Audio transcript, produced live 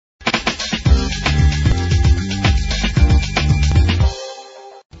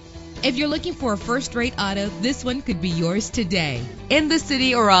If you're looking for a first-rate auto, this one could be yours today. In the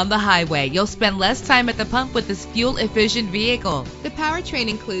city or on the highway, you'll spend less time at the pump with this fuel-efficient vehicle. The powertrain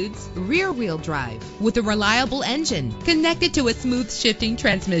includes rear-wheel drive with a reliable engine connected to a smooth shifting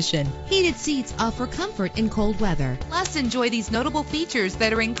transmission. Heated seats offer comfort in cold weather. Plus, enjoy these notable features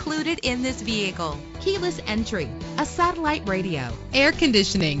that are included in this vehicle: keyless entry, a satellite radio, air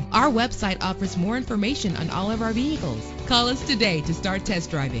conditioning. Our website offers more information on all of our vehicles. Call us today to start test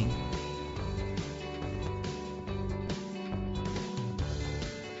driving.